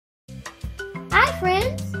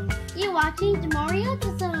friends. You're watching the Mario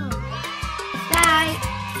Zone. Bye.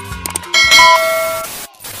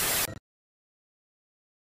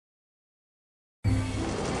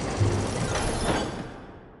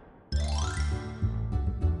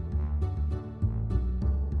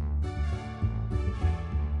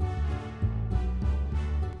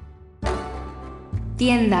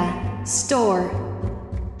 Tienda, store.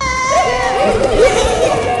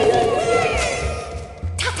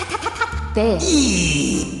 T,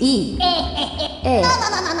 I, E,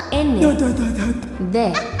 N,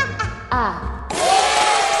 D, A.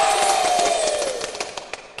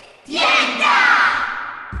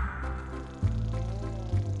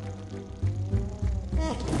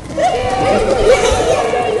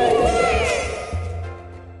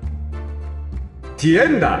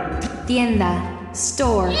 ¡Tienda! Tienda. Tienda,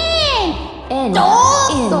 store. En,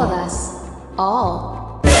 todas, all.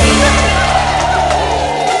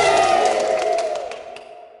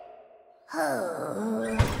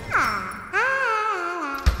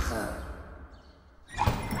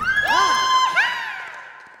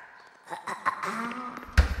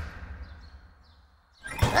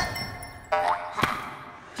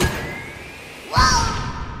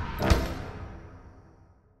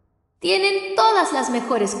 Tienen todas las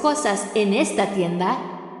mejores cosas en esta tienda.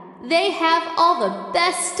 They have all the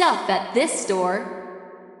best stuff at this store.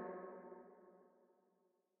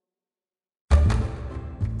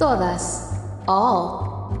 Todas,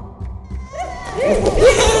 all.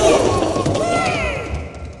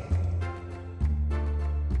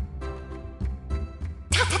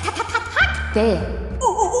 T,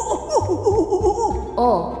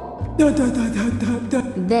 O,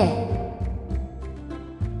 D.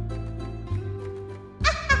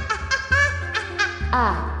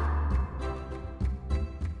 A.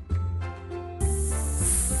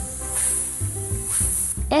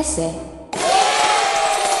 S.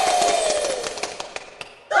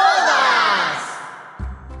 ¡Todas!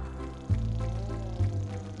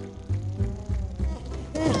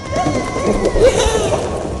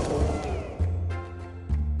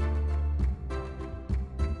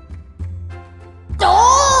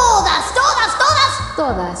 Todas, todas, todas.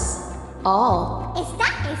 Todas, all.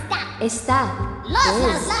 Está. Las.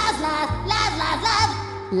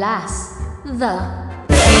 Las, the.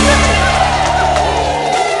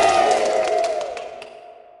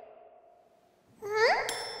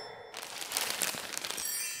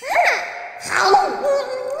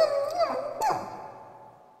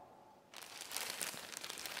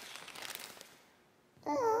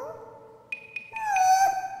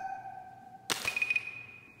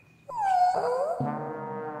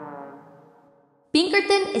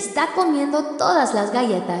 Pinkerton está comiendo todas las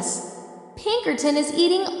galletas. Pinkerton is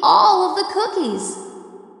eating all of the cookies.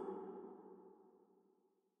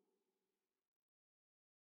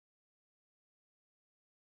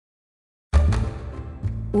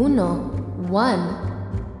 Uno, one.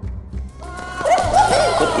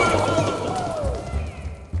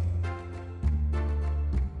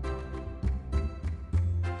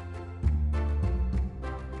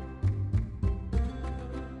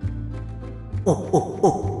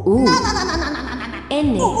 U,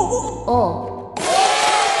 N, O.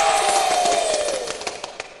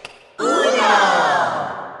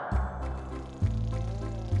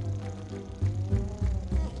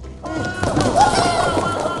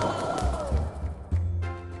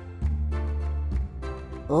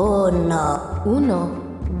 Uno,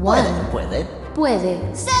 one. Puede.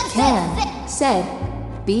 Can. Ser.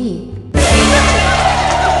 Be.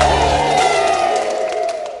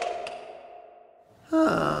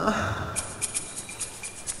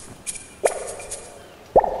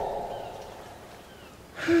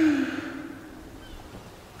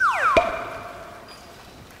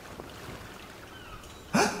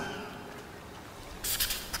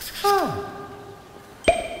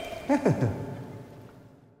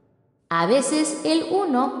 A veces el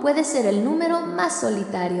 1 puede ser el número más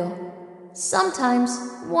solitario. Sometimes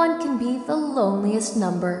 1 can be the loneliest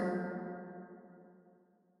number.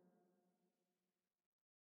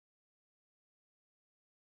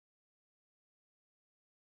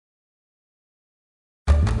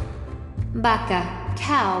 Vaca,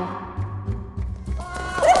 cow.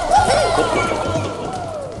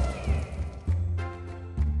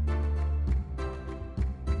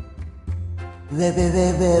 V.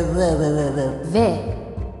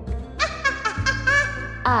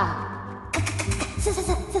 A.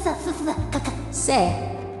 C.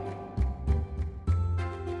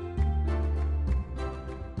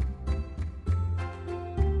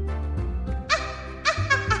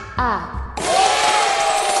 A.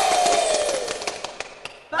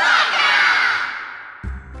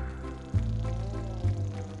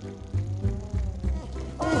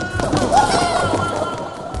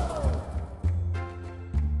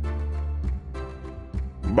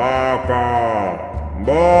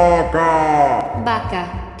 Vaca.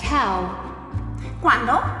 Vaca, cow.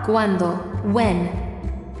 ¿Cuándo? Cuando, when.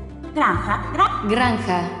 Granja,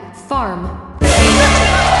 Granja, farm.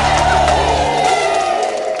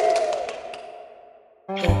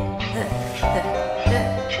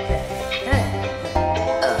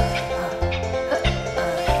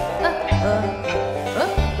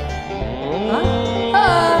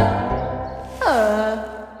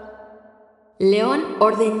 León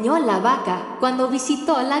ordeñó la vaca cuando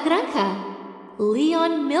visitó la granja.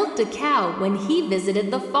 Leon milked a cow when he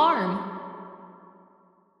visited the farm.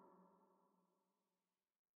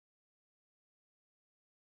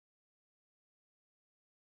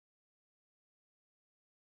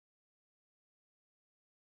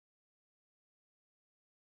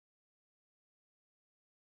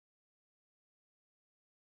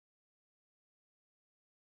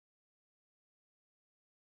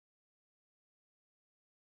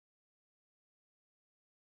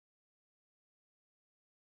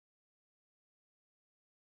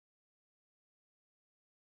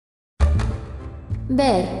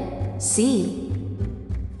 Ver, sí.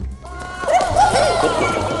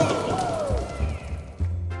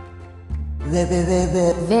 Ve.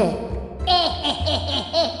 Ve.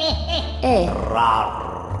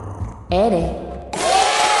 Ere.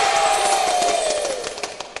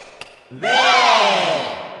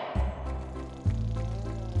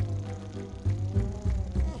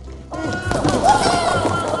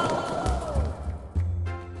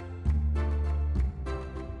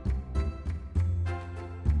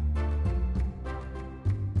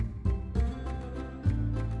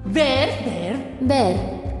 ver. Ver.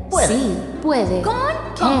 Puede. Sí, puede. Con.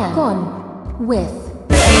 Can. Con. With.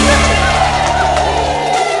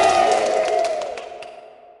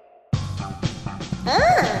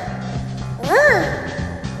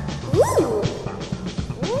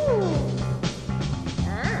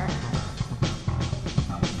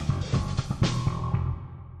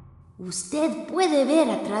 Usted puede ver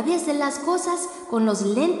a través de las cosas con los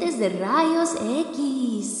lentes de rayos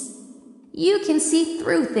X. You can see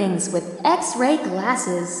through things with X-ray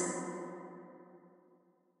glasses.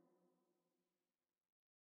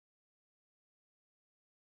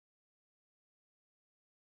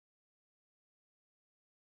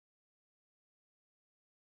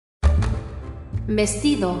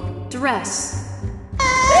 Vestido, dress.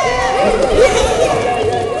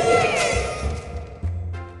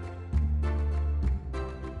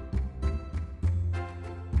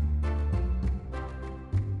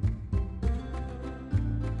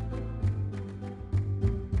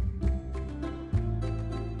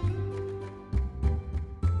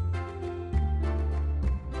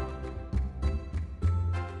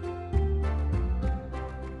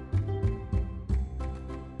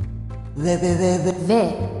 Ve.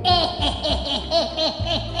 Ve.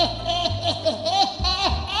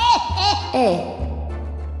 E.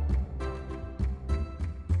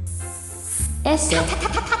 S.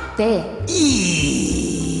 T. I.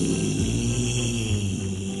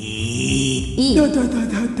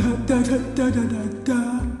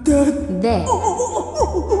 D.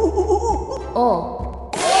 O.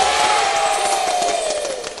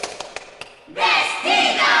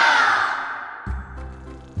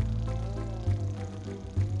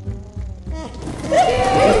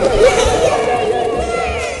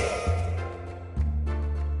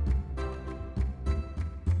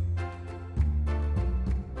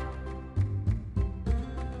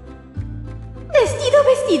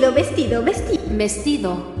 Vestido.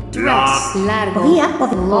 Vestido, dress, largo, Podía.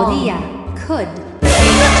 podía, could.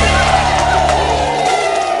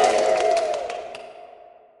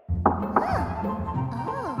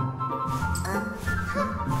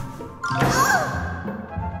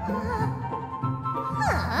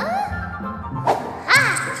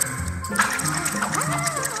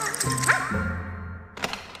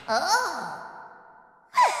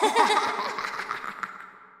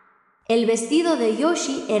 El vestido de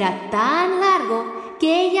Yoshi era tan largo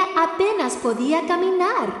que ella apenas podía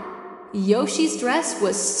caminar. Yoshi's dress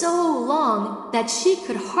was so long that she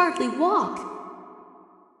could hardly walk.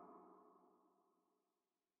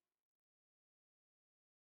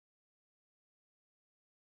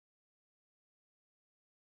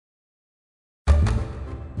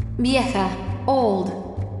 Vieja, old.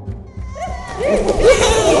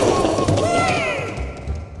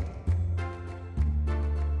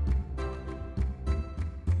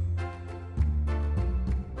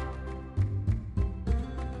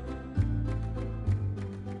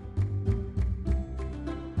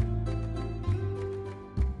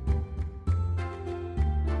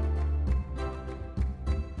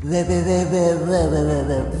 ve, ve, ve, ve, ve, ve, ve,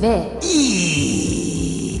 ve. V.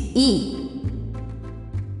 I.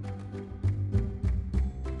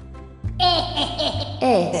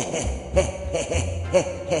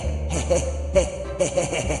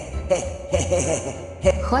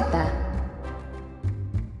 J.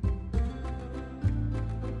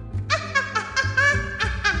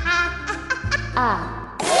 A.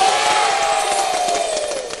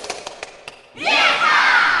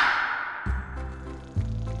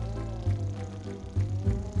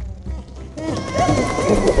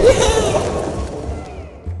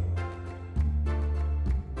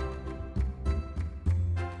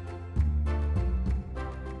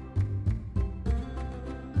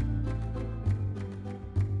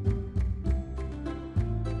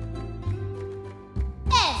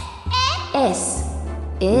 S.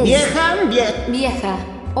 Es. Vieja.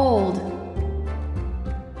 Old.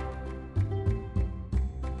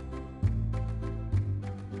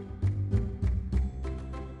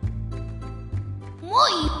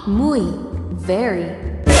 Muy.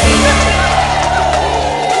 Very.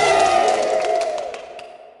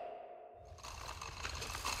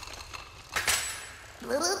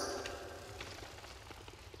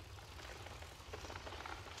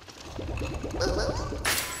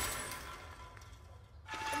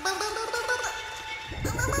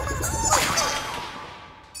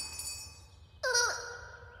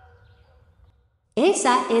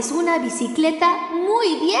 Esa es una bicicleta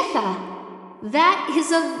muy vieja. That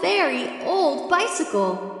is a very old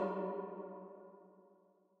bicycle.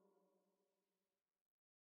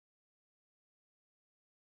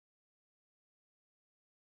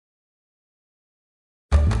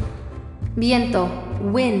 Viento.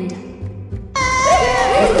 Wind.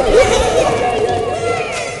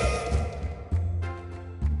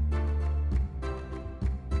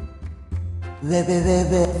 Ve, ve, ve,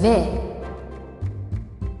 ve. V.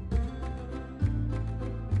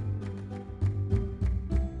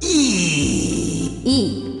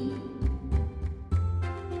 I.